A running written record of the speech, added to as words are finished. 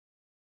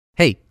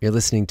Hey, you're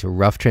listening to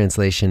Rough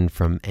Translation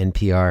from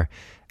NPR.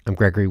 I'm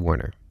Gregory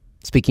Warner,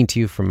 speaking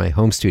to you from my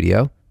home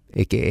studio,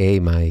 aka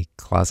my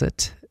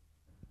closet.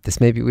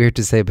 This may be weird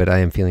to say, but I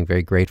am feeling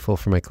very grateful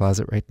for my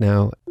closet right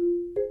now,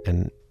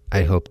 and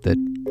I hope that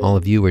all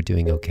of you are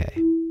doing okay.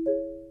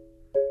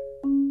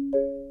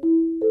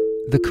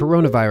 The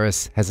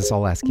coronavirus has us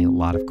all asking a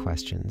lot of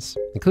questions,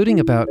 including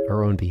about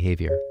our own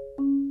behavior,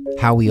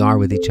 how we are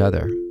with each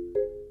other.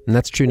 And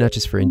that's true not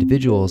just for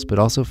individuals, but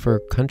also for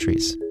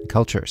countries and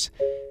cultures.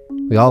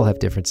 We all have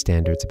different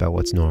standards about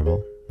what's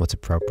normal, what's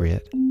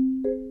appropriate.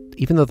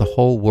 Even though the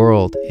whole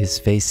world is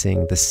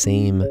facing the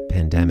same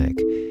pandemic,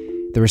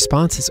 the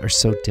responses are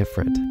so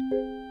different.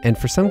 And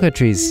for some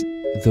countries,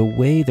 the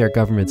way their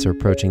governments are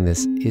approaching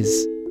this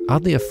is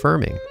oddly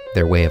affirming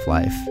their way of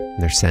life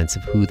and their sense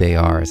of who they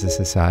are as a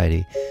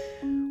society,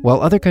 while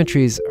other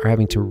countries are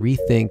having to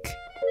rethink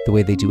the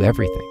way they do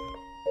everything.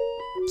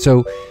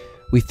 So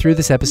we threw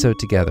this episode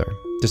together,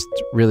 just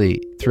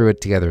really threw it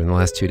together in the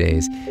last 2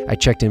 days. I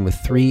checked in with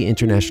 3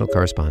 international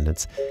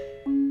correspondents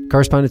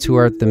who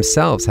are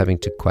themselves having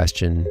to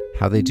question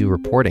how they do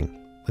reporting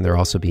when they're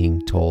also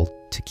being told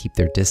to keep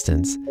their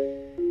distance.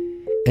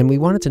 And we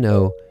wanted to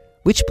know,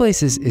 which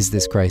places is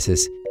this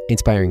crisis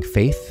inspiring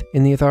faith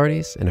in the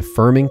authorities and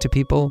affirming to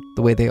people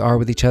the way they are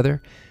with each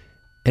other?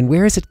 And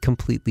where is it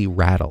completely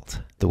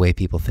rattled the way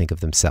people think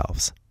of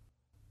themselves?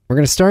 We're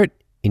going to start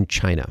in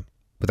China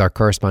with our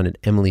correspondent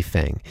Emily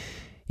Feng.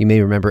 You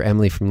may remember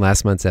Emily from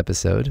last month's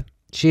episode.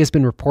 She has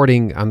been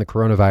reporting on the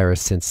coronavirus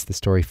since the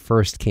story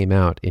first came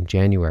out in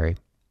January.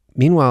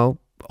 Meanwhile,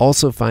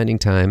 also finding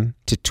time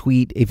to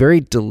tweet a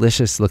very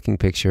delicious-looking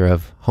picture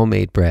of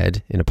homemade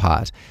bread in a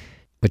pot,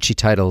 which she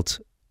titled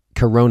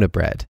Corona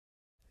Bread,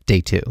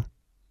 Day 2.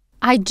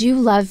 I do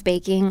love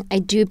baking. I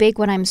do bake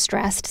when I'm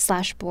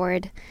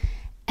stressed/bored.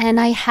 And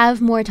I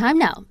have more time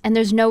now, and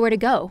there's nowhere to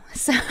go.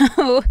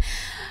 So,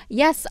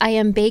 yes, I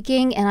am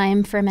baking and I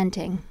am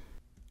fermenting.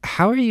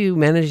 How are you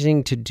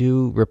managing to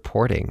do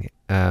reporting,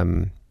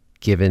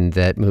 given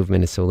that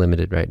movement is so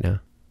limited right now?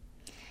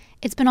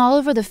 It's been all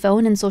over the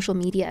phone and social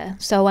media.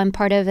 So I'm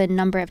part of a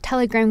number of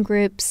Telegram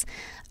groups.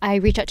 I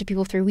reach out to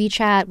people through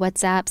WeChat,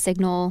 WhatsApp,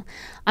 Signal.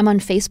 I'm on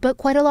Facebook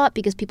quite a lot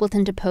because people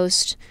tend to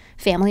post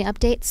family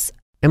updates.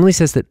 Emily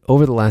says that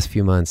over the last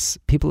few months,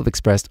 people have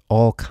expressed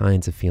all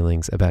kinds of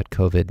feelings about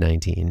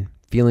COVID-19,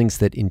 feelings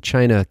that in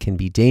China can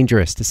be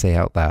dangerous to say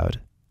out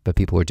loud, but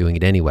people are doing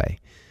it anyway.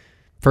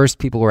 First,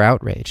 people were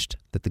outraged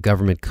that the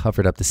government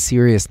covered up the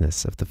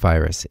seriousness of the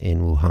virus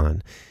in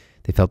Wuhan.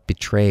 They felt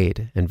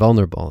betrayed and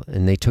vulnerable,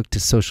 and they took to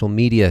social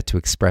media to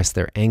express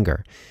their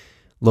anger.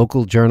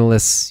 Local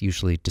journalists,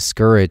 usually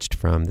discouraged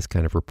from this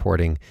kind of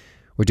reporting,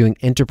 were doing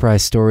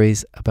enterprise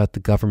stories about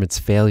the government's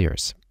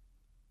failures.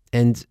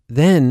 And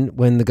then,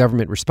 when the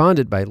government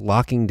responded by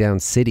locking down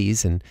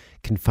cities and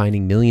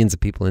confining millions of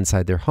people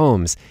inside their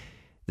homes,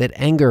 that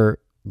anger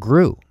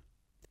grew.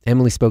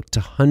 Emily spoke to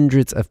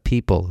hundreds of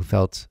people who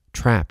felt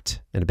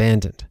trapped and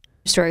abandoned.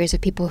 Stories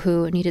of people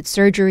who needed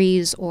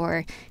surgeries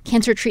or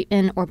cancer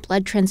treatment or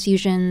blood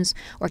transfusions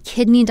or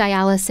kidney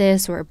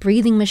dialysis or a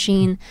breathing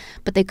machine,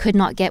 but they could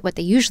not get what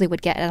they usually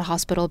would get at a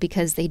hospital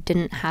because they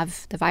didn't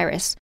have the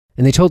virus.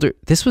 And they told her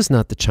this was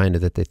not the China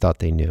that they thought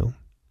they knew.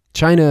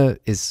 China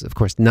is, of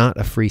course, not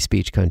a free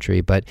speech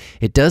country, but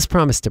it does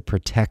promise to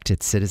protect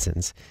its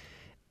citizens.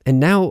 And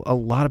now a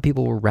lot of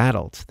people were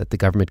rattled that the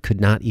government could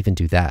not even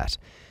do that.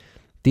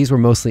 These were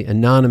mostly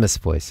anonymous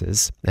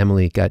voices.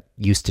 Emily got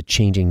used to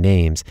changing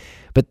names.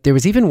 But there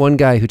was even one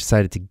guy who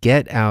decided to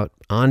get out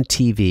on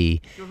TV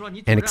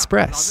and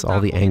express all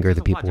the anger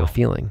that people were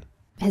feeling.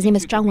 His name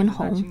is Zhang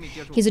Wenhong.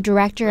 He's a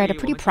director at a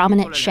pretty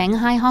prominent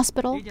Shanghai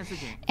hospital.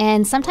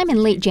 And sometime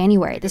in late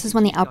January, this is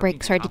when the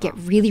outbreak started to get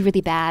really,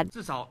 really bad.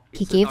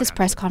 He gave this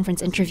press conference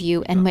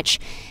interview in which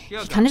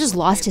he kind of just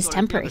lost his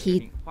temper.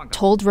 He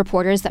told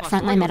reporters that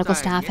frontline medical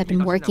staff had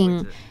been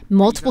working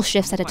multiple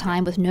shifts at a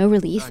time with no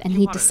relief, and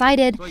he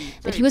decided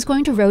that he was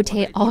going to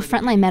rotate all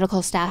frontline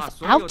medical staff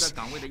out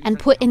and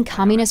put in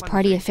Communist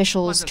Party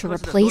officials to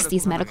replace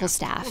these medical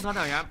staff.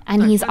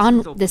 And he's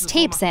on this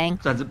tape saying,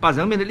 "Doesn't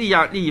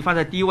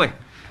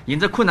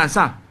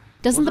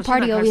the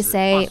party always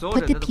say,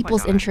 put the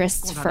people's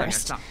interests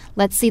first?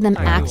 Let's see them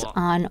act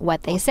on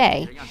what they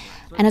say."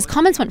 And his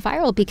comments went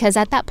viral because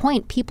at that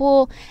point,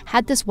 people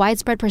had this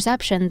widespread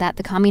perception that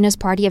the Communist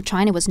Party of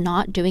China was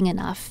not doing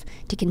enough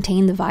to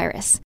contain the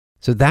virus.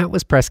 So that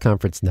was press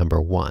conference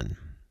number 1.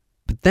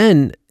 But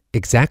then,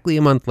 exactly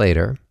a month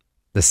later,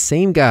 the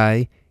same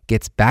guy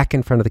gets back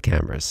in front of the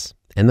cameras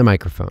and the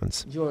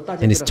microphones,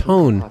 and his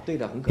tone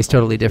is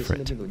totally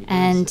different.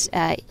 And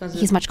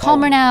he's much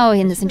calmer now.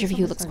 In this interview,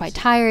 he looks quite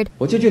tired.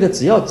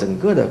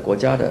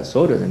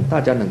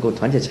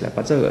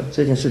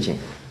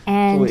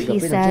 And he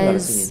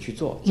says,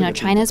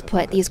 China's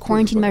put these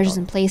quarantine measures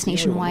in place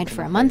nationwide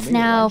for a month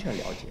now.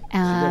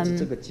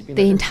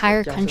 The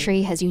entire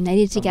country has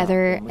united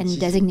together and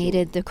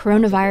designated the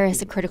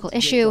coronavirus a critical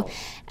issue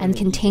and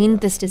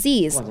contained this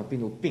disease.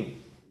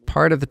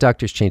 Part of the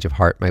doctor's change of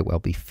heart might well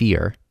be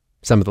fear.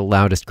 Some of the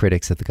loudest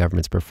critics of the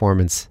government's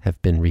performance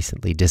have been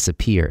recently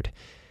disappeared.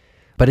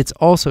 But it's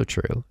also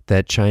true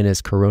that China's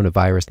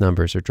coronavirus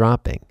numbers are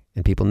dropping,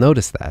 and people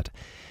notice that.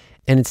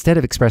 And instead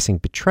of expressing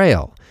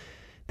betrayal,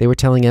 they were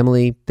telling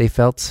Emily they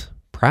felt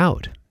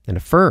proud and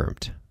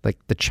affirmed, like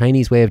the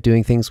Chinese way of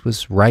doing things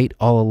was right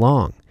all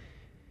along.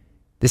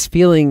 This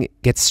feeling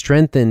gets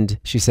strengthened,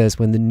 she says,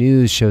 when the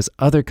news shows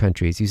other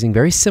countries using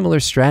very similar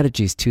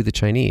strategies to the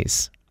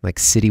Chinese, like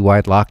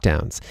citywide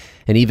lockdowns,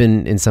 and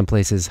even in some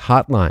places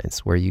hotlines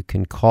where you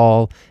can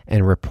call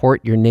and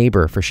report your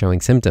neighbor for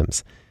showing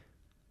symptoms.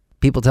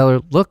 People tell her,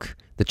 look,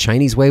 the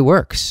Chinese way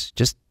works.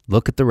 Just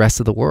look at the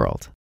rest of the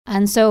world.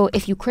 And so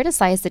if you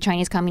criticize the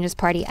Chinese Communist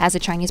Party as a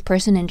Chinese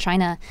person in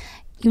China,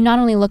 you not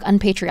only look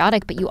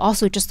unpatriotic, but you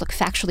also just look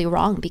factually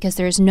wrong because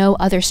there is no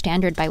other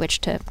standard by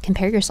which to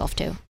compare yourself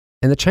to.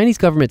 And the Chinese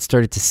government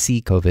started to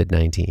see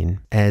COVID-19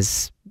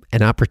 as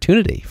an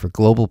opportunity for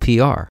global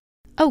PR.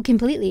 Oh,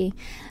 completely.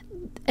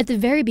 At the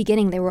very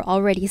beginning, they were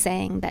already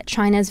saying that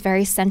China's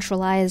very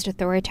centralized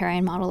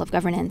authoritarian model of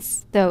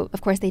governance, though,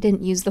 of course, they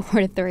didn't use the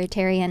word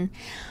authoritarian,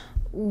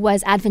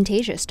 was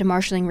advantageous to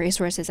marshaling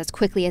resources as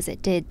quickly as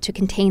it did to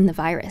contain the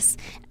virus.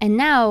 And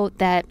now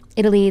that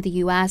Italy, the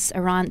US,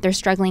 Iran, they're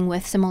struggling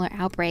with similar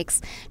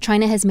outbreaks,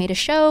 China has made a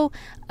show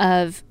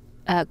of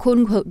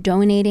quote-unquote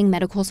donating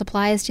medical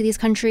supplies to these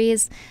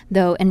countries,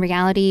 though in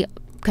reality,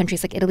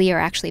 countries like Italy are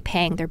actually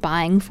paying. They're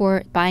buying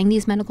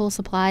these medical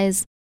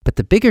supplies. But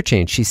the bigger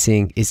change she's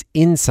seeing is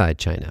inside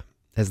China,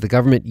 as the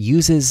government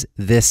uses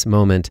this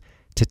moment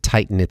to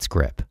tighten its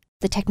grip.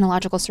 The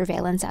technological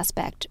surveillance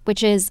aspect,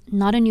 which is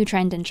not a new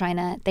trend in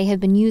China. They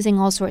have been using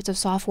all sorts of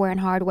software and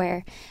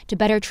hardware to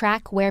better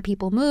track where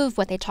people move,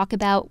 what they talk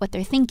about, what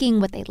they're thinking,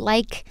 what they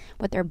like,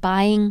 what they're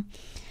buying.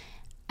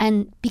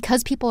 And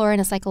because people are in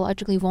a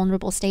psychologically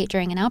vulnerable state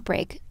during an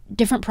outbreak,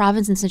 different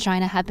provinces in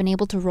China have been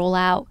able to roll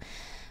out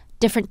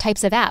different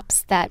types of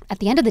apps that, at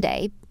the end of the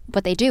day,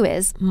 what they do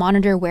is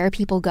monitor where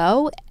people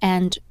go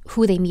and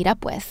who they meet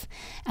up with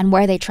and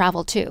where they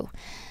travel to.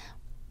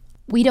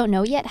 We don't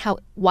know yet how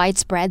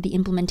widespread the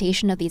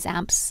implementation of these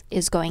apps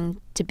is going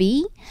to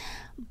be,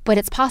 but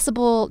it's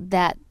possible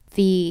that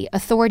the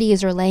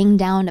authorities are laying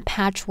down a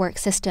patchwork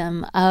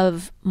system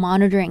of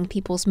monitoring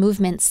people's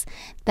movements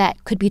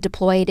that could be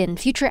deployed in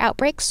future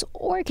outbreaks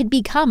or could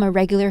become a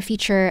regular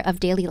feature of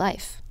daily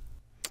life.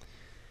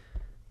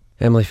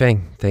 Emily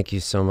Feng, thank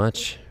you so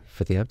much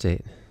for the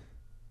update.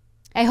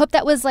 I hope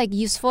that was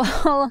useful.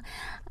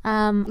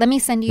 Let me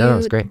send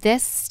you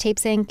this tape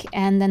sync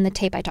and then the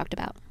tape I talked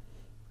about.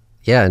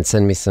 Yeah, and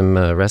send me some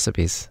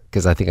recipes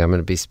because I think I'm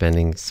going to be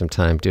spending some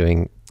time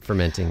doing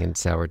fermenting and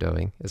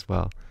sourdoughing as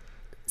well.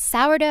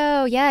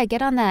 Sourdough, yeah,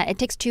 get on that. It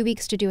takes 2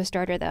 weeks to do a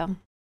starter, though.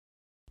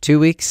 2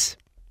 weeks?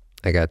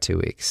 I got 2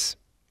 weeks,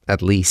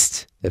 at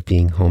least, of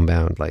being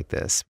homebound like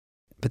this.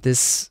 But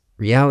this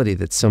reality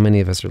that so many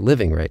of us are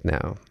living right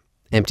now,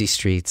 empty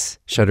streets,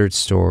 shuttered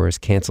stores,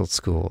 canceled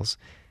schools,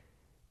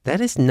 that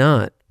is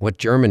not what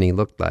Germany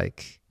looked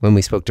like when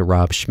we spoke to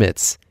Rob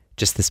Schmitz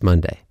just this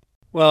Monday.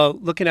 Well,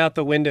 looking out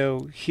the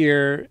window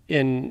here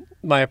in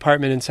my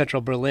apartment in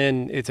central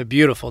Berlin, it's a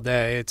beautiful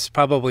day. It's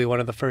probably one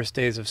of the first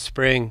days of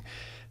spring.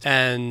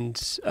 And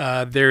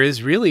there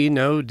is really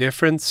no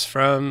difference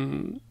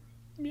from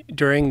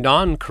during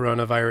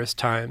non-coronavirus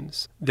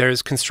times.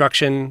 There's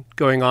construction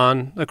going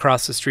on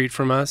across the street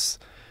from us.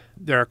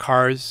 There are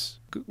cars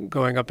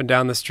going up and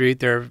down the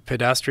street. There are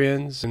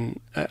pedestrians. And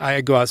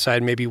I go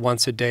outside maybe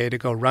once a day to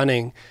go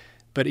running.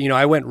 But,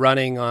 I went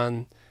running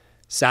on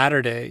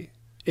Saturday,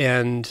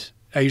 and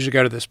I usually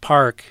go to this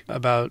park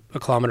about a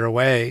kilometer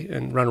away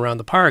and run around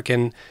the park.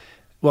 And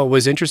what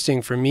was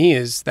interesting for me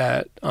is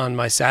that on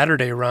my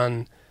Saturday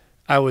run,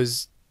 I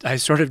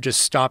sort of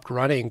just stopped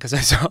running because I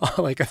saw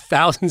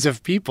thousands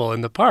of people in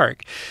the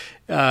park.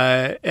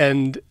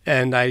 And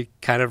I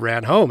kind of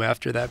ran home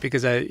after that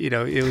because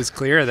it was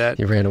clear that...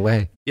 You ran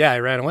away. Yeah, I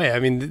ran away. I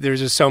mean, there's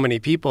just so many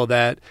people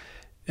that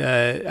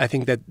I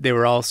think that they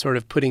were all sort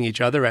of putting each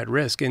other at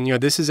risk. And,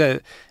 this is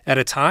at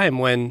a time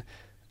when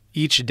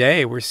each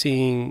day we're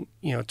seeing,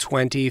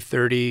 20,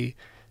 30%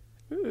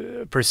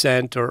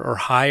 or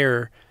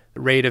higher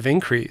rate of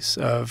increase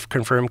of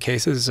confirmed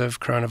cases of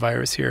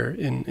coronavirus here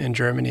in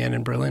Germany and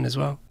in Berlin as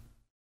well.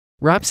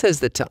 Rob says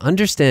that to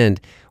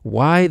understand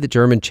why the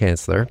German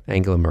Chancellor,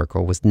 Angela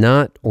Merkel, was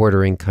not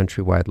ordering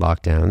countrywide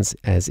lockdowns,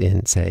 as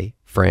in, say,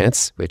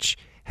 France, which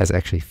has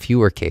actually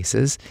fewer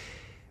cases,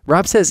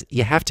 Rob says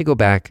you have to go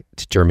back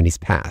to Germany's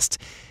past,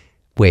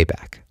 way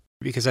back.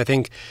 Because I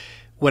think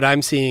what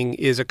I'm seeing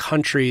is a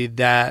country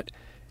that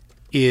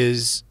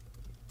is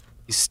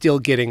still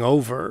getting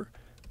over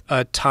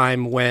a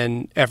time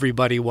when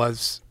everybody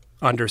was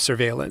under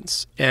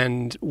surveillance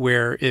and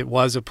where it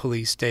was a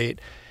police state.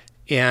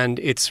 And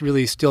it's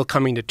really still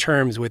coming to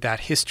terms with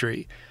that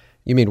history.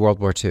 You mean World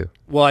War II?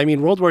 Well, I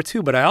mean World War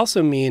II, but I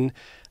also mean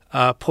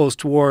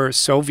post-war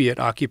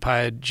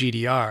Soviet-occupied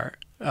GDR,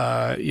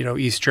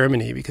 East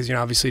Germany, because,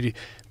 obviously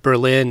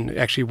Berlin,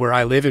 actually where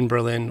I live in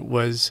Berlin,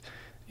 was,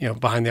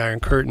 behind the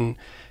Iron Curtain.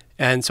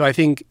 And so I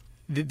think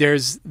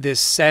there's this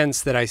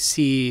sense that I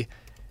see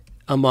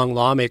among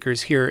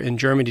lawmakers here in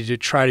Germany to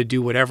try to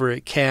do whatever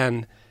it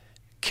can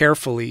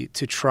carefully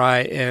to try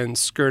and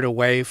skirt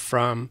away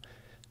from,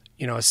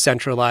 a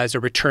centralized or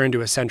return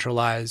to a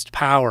centralized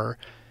power.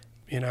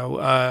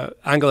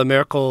 Angela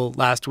Merkel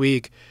last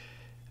week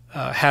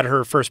had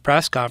her first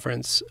press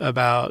conference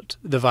about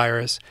the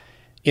virus,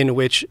 in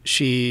which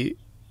she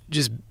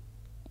just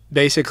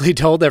basically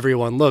told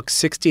everyone, look,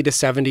 60 to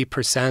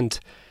 70%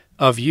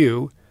 of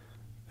you,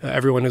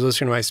 everyone who's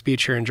listening to my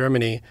speech here in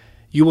Germany,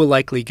 you will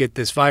likely get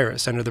this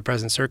virus under the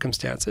present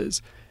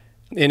circumstances.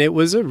 And it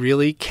was a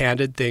really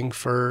candid thing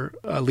for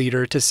a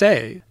leader to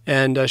say.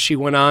 And she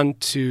went on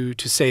to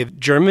say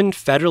German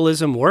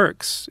federalism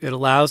works. It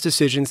allows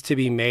decisions to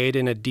be made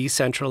in a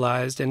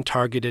decentralized and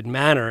targeted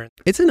manner.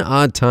 It's an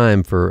odd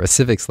time for a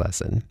civics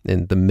lesson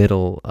in the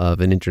middle of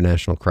an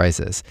international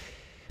crisis.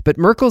 But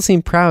Merkel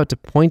seemed proud to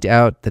point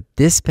out that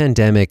this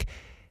pandemic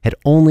had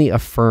only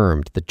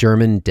affirmed the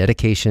German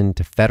dedication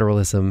to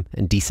federalism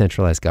and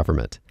decentralized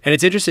government. And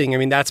it's interesting. I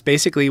mean, that's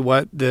basically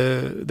what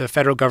the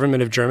federal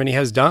government of Germany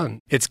has done.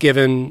 It's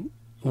given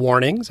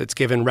warnings, it's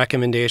given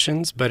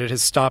recommendations, but it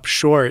has stopped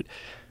short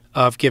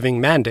of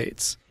giving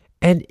mandates.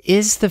 And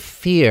is the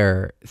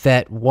fear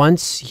that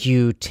once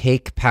you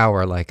take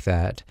power like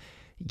that,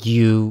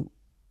 you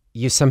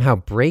somehow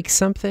break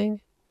something?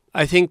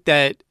 I think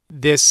that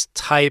this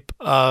type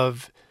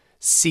of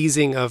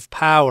seizing of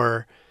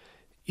power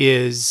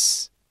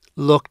is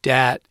looked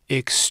at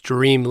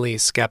extremely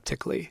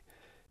skeptically.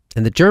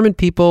 And the German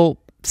people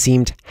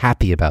seemed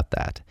happy about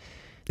that.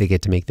 They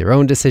get to make their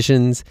own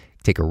decisions,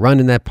 take a run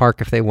in that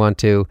park if they want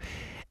to.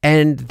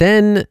 And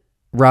then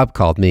Rob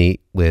called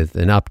me with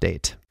an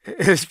update.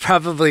 It was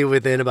probably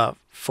within about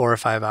 4 or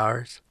 5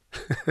 hours.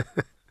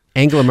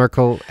 Angela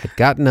Merkel had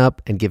gotten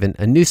up and given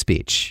a new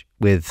speech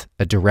with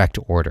a direct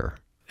order.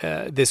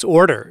 This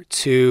order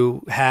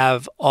to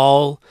have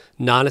all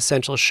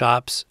non-essential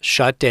shops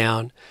shut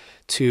down,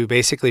 to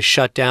basically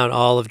shut down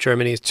all of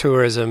Germany's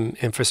tourism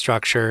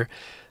infrastructure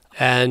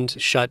and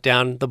shut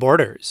down the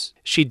borders.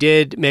 She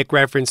did make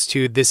reference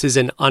to, this is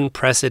an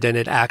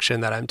unprecedented action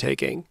that I'm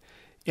taking.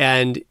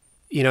 And,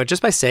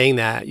 just by saying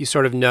that, you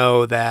sort of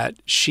know that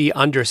she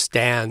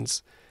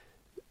understands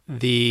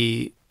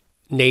the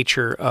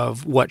nature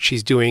of what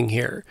she's doing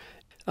here.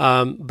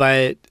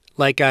 But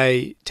like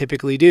I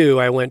typically do,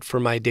 I went for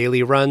my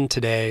daily run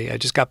today. I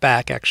just got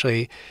back,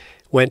 actually.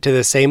 Went to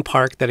the same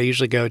park that I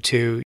usually go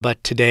to.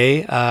 But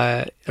today,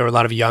 there were a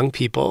lot of young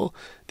people.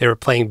 They were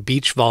playing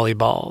beach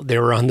volleyball. They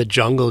were on the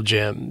jungle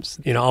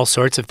gyms, all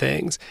sorts of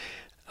things.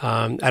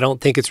 I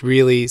don't think it's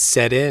really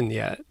set in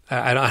yet.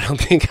 I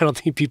don't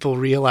think people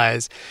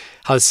realize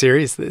how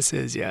serious this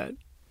is yet.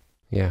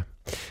 Yeah.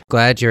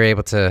 Glad you're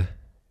able to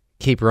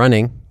keep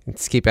running.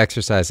 Let's keep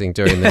exercising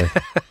during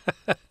the...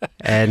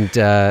 And,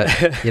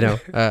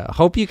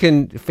 hope you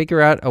can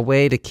figure out a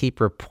way to keep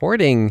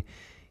reporting,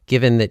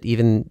 given that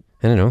even,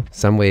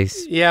 some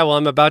ways... Yeah, well,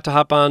 I'm about to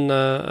hop on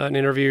an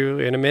interview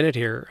in a minute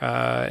here.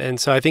 And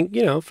so I think,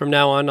 from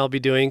now on, I'll be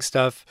doing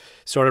stuff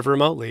sort of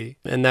remotely.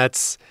 And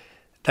that's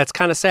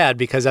kind of sad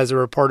because as a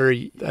reporter,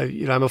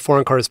 I'm a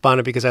foreign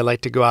correspondent because I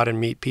like to go out and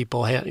meet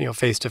people,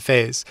 face to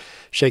face,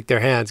 shake their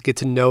hands, get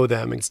to know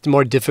them. It's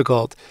more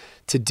difficult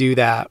to do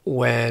that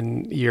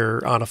when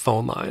you're on a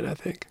phone line, I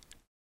think.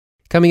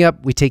 Coming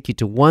up, we take you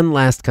to one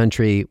last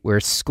country where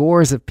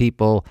scores of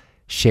people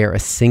share a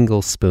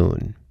single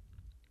spoon.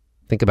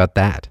 Think about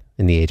that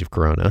in the age of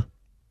Corona,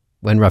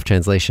 when Rough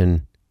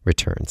Translation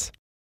returns.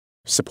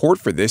 Support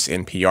for this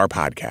NPR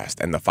podcast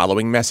and the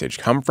following message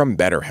come from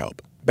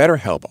BetterHelp.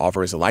 BetterHelp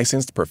offers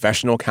licensed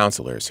professional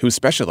counselors who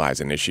specialize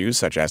in issues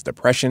such as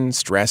depression,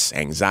 stress,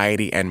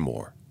 anxiety, and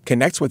more.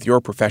 Connect with your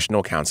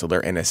professional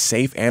counselor in a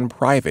safe and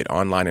private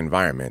online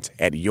environment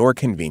at your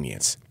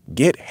convenience.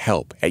 Get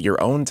help at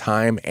your own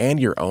time and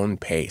your own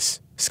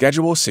pace.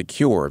 Schedule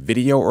secure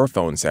video or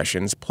phone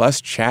sessions plus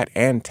chat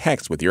and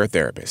text with your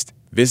therapist.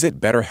 Visit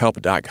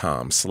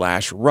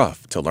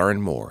BetterHelp.com/rough to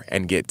learn more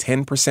and get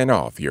 10%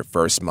 off your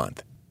first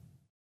month.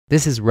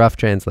 This is Rough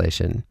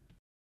Translation.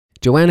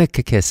 Joanna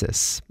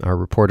Kakissis, our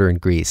reporter in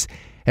Greece,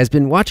 has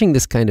been watching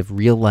this kind of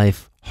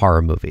real-life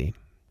horror movie.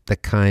 The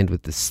kind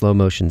with the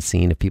slow-motion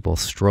scene of people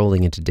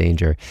strolling into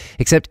danger.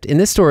 Except in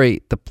this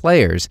story, the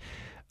players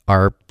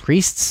are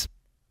priests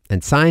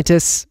and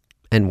scientists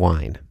and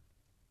wine.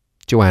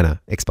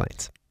 Joanna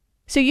explains.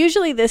 So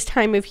usually this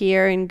time of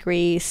year in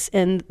Greece,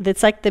 and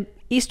it's like the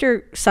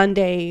Easter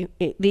Sunday,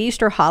 the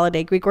Easter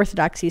holiday, Greek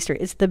Orthodox Easter,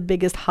 is the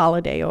biggest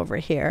holiday over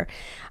here.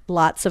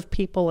 Lots of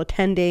people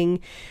attending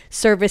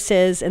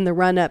services in the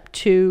run-up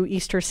to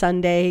Easter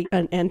Sunday,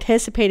 and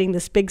anticipating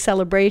this big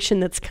celebration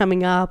that's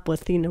coming up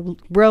with,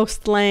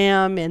 roast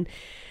lamb and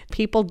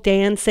people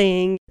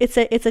dancing. It's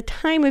a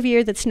time of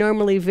year that's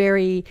normally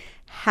very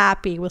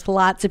happy, with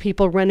lots of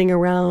people running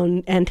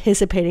around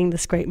anticipating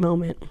this great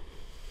moment.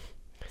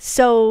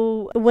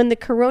 So when the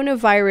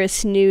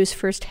coronavirus news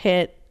first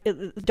hit,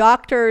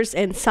 doctors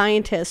and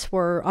scientists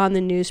were on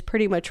the news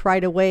pretty much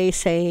right away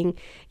saying,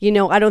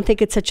 I don't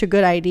think it's such a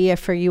good idea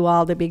for you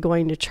all to be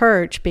going to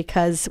church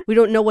because we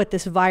don't know what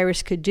this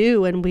virus could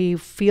do and we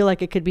feel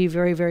like it could be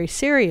very, very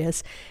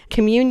serious.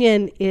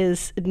 Communion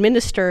is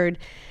administered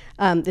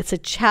It's a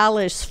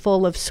chalice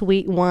full of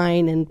sweet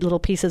wine and little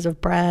pieces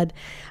of bread,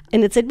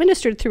 and it's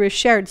administered through a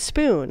shared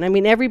spoon. I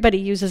mean, everybody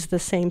uses the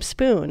same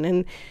spoon,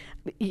 and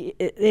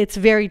it's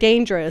very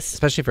dangerous.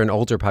 Especially for an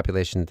older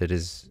population that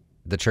is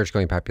the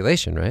church-going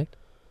population, right?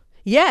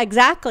 Yeah,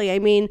 exactly. I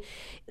mean,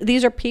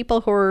 these are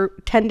people who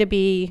tend to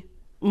be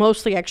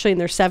mostly actually in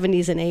their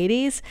 70s and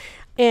 80s.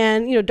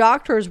 And,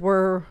 doctors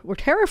were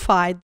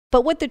terrified.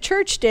 But what the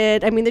church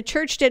did, the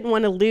church didn't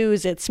want to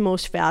lose its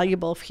most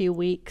valuable few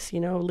weeks,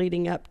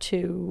 leading up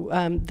to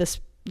this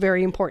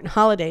very important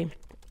holiday.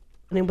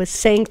 And it was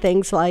saying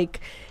things like,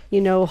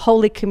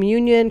 Holy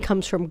Communion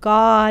comes from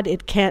God.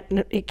 It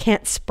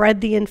can't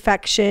spread the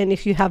infection.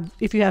 If you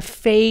have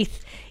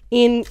faith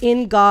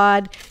in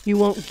God, you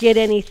won't get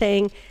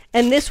anything.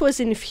 And this was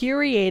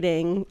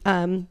infuriating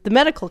the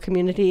medical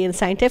community and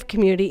scientific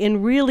community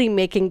and really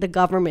making the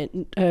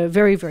government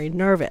very, very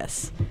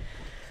nervous.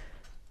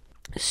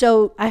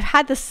 So I've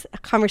had this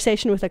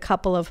conversation with a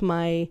couple of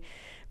my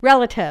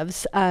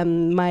relatives,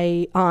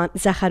 my aunt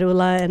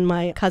Zaharula and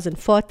my cousin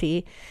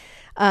Foti.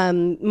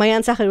 My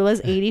aunt Zaharula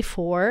is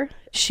 84.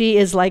 She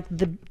is like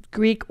the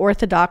Greek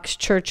Orthodox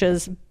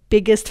Church's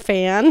biggest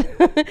fan.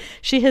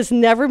 She has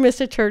never missed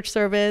a church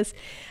service.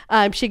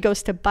 She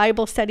goes to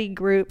Bible study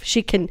group.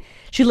 She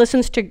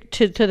listens to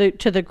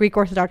the Greek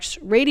Orthodox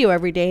radio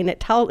every day, and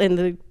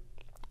the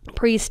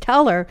priests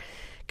tell her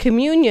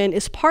communion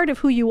is part of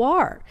who you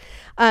are.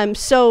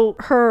 So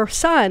her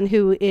son,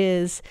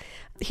 he's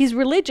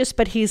religious,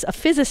 but he's a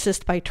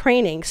physicist by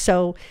training.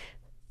 So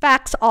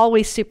facts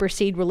always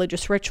supersede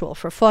religious ritual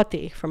for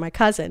Foti, for my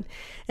cousin.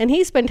 And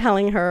he's been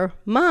telling her,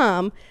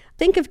 Mom,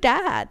 think of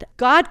Dad.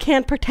 God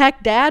can't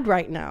protect Dad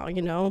right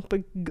now,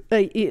 but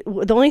the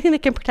only thing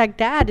that can protect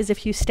Dad is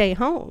if you stay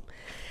home.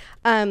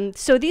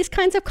 So these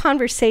kinds of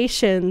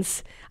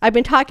conversations, I've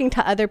been talking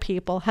to other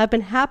people, have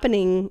been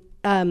happening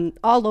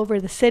all over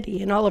the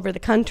city and all over the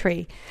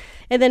country.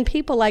 And then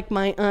people like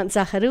my Aunt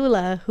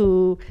Zaharula,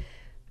 who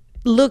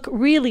look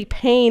really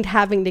pained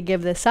having to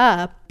give this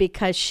up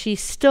because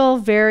she's still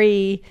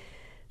very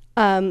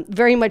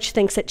much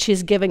thinks that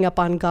she's giving up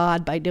on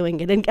God by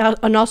doing it,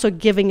 and also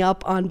giving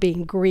up on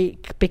being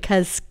Greek,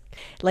 because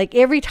like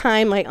every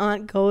time my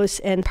aunt goes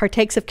and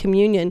partakes of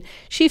communion,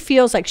 she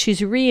feels like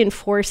she's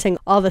reinforcing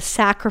all the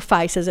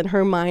sacrifices in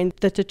her mind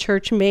that the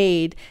church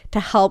made to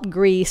help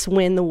Greece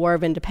win the War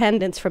of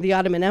Independence from the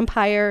Ottoman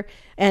Empire.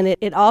 And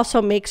it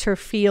also makes her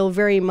feel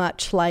very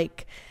much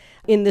like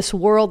in this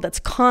world that's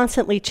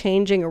constantly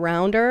changing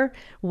around her,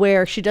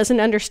 where she doesn't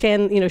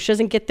understand, she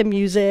doesn't get the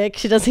music,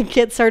 she doesn't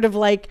get sort of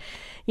like,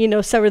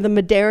 sort of the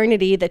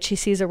modernity that she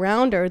sees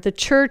around her. The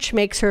church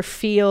makes her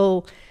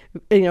feel,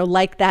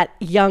 like that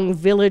young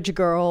village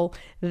girl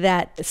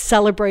that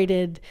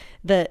celebrated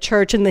the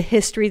church and the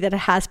history that it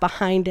has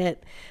behind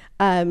it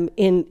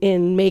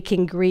in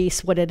making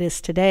Greece what it is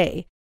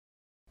today.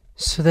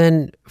 So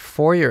then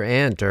for your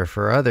aunt, or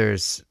for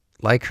others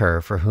like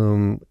her, for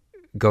whom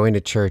going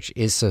to church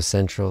is so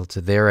central to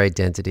their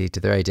identity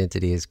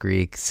as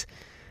Greeks,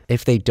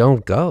 if they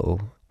don't go,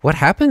 what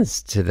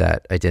happens to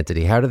that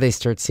identity? How do they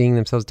start seeing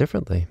themselves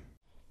differently?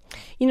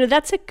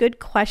 That's a good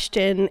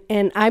question,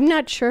 and I'm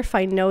not sure if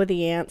I know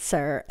the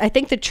answer. I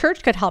think the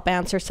church could help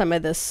answer some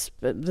of this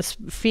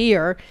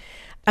fear.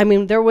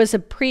 There was a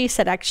priest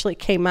that actually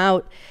came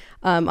out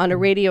on a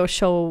radio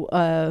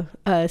show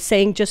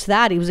saying just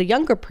that. He was a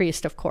younger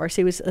priest, of course.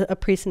 He was a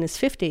priest in his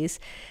 50s.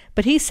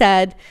 But he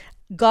said,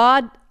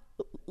 God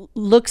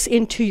looks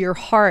into your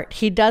heart.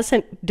 He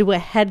doesn't do a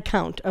head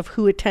count of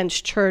who attends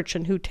church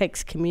and who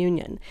takes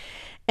communion.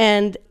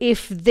 And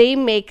if they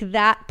make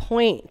that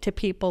point to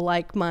people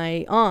like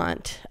my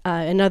aunt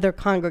and other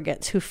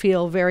congregants who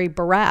feel very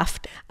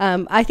bereft,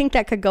 I think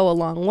that could go a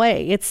long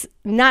way. It's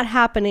not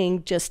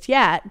happening just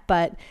yet,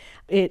 but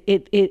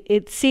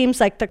it seems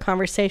like the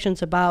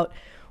conversations about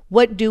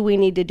what do we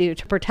need to do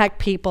to protect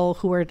people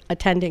who are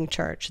attending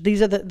church?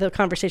 These are the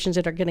conversations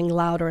that are getting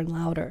louder and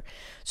louder.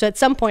 So at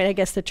some point, I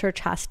guess the church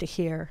has to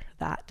hear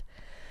that.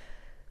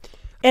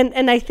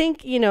 And I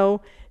think,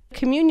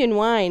 communion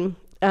wine,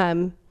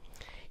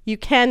 you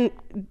can,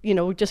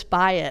 just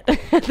buy it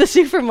at the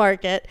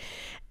supermarket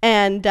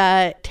and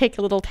take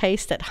a little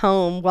taste at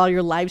home while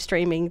you're live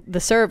streaming the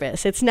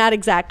service. It's not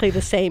exactly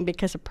the same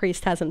because a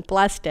priest hasn't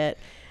blessed it.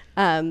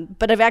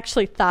 But I've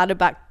actually thought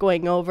about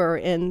going over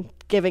and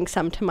giving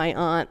some to my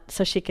aunt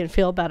so she can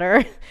feel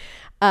better.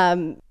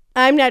 I'm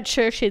not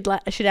sure she'd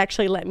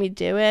actually let me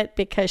do it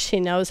because she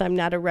knows I'm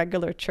not a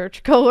regular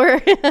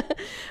churchgoer.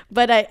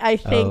 But I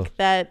think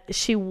that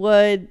she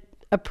would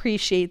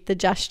appreciate the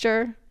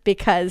gesture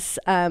because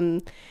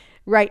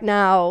right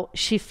now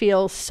she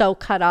feels so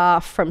cut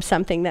off from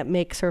something that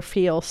makes her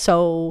feel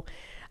so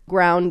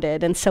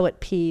grounded and so at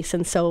peace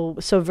and so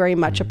very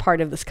much a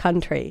part of this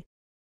country.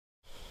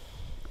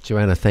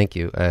 Joanna, thank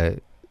you. I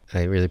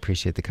really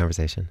appreciate the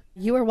conversation.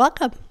 You are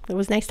welcome. It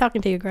was nice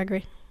talking to you,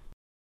 Gregory.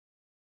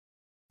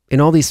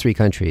 In all these three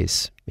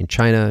countries, in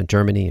China,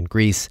 Germany, and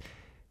Greece,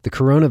 the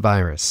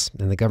coronavirus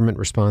and the government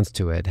response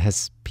to it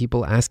has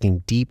people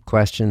asking deep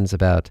questions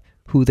about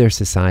who their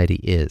society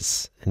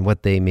is and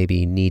what they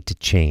maybe need to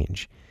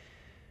change.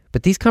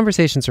 But these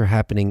conversations are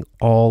happening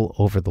all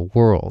over the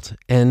world,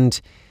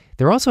 and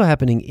they're also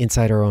happening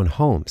inside our own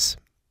homes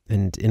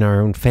and in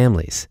our own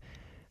families.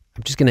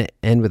 I'm just going to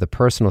end with a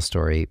personal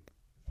story.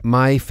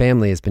 My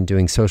family has been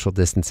doing social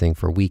distancing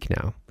for a week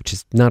now, which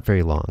is not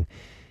very long.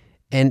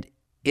 And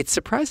it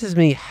surprises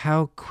me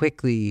how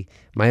quickly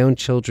my own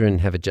children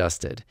have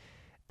adjusted.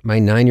 My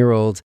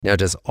 9-year-old now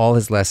does all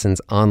his lessons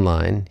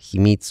online. He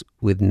meets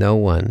with no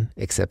one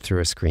except through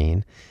a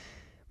screen.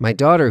 My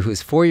daughter,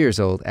 who's 4 years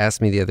old,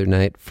 asked me the other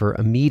night for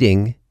a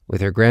meeting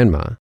with her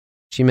grandma.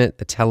 She meant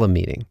a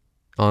telemeeting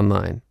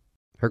online.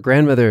 Her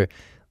grandmother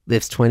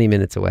lives 20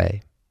 minutes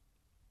away.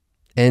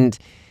 And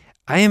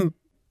I am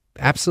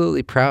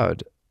absolutely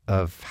proud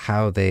of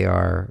how they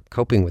are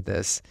coping with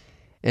this.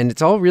 And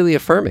it's all really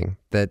affirming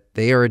that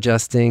they are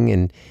adjusting,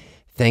 and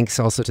thanks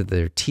also to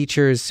their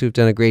teachers who've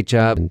done a great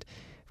job, and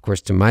of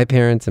course to my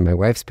parents and my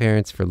wife's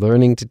parents for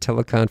learning to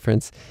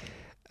teleconference.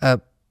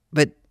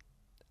 But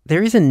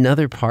there is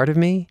another part of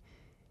me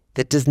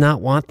that does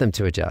not want them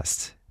to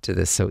adjust to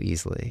this so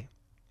easily,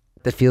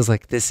 that feels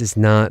like this is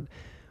not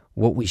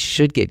what we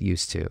should get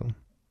used to.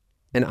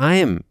 And I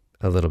am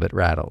a little bit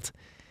rattled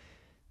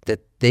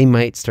that they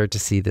might start to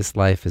see this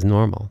life as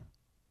normal.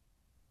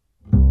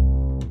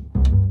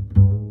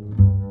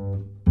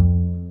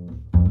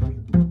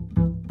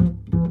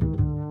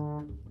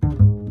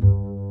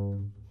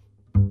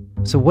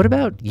 So what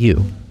about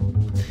you?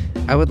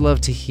 I would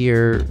love to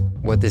hear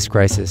what this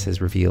crisis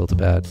has revealed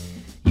about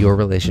your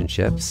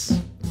relationships,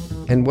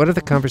 and what are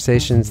the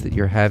conversations that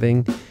you're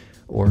having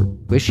or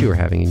wish you were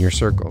having in your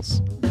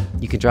circles.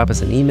 You can drop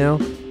us an email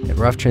at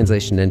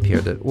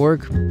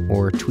roughtranslation@npr.org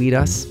or tweet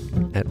us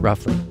at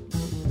roughly.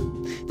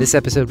 This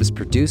episode was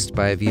produced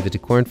by Aviva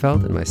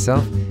DeKornfeld and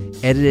myself,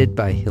 edited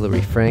by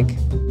Hillary Frank.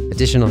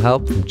 Additional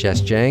help from Jess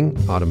Jang,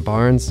 Autumn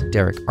Barnes,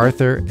 Derek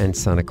Arthur, and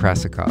Sana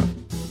Krasikov.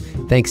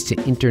 Thanks to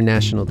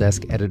International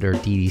Desk editor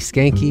Dee Dee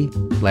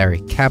Skanke, Larry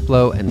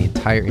Kaplow, and the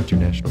entire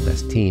International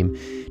Desk team.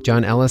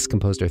 John Ellis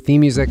composed our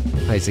theme music.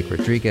 Isaac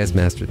Rodriguez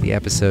mastered the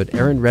episode.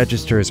 Erin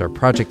Register is our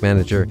project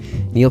manager.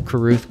 Neil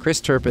Carruth, Chris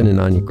Turpin, and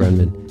Anya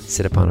Grunman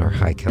sit upon our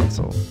high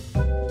council.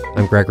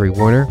 I'm Gregory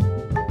Warner.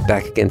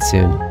 Back again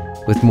soon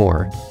with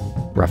more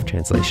Rough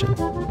Translation.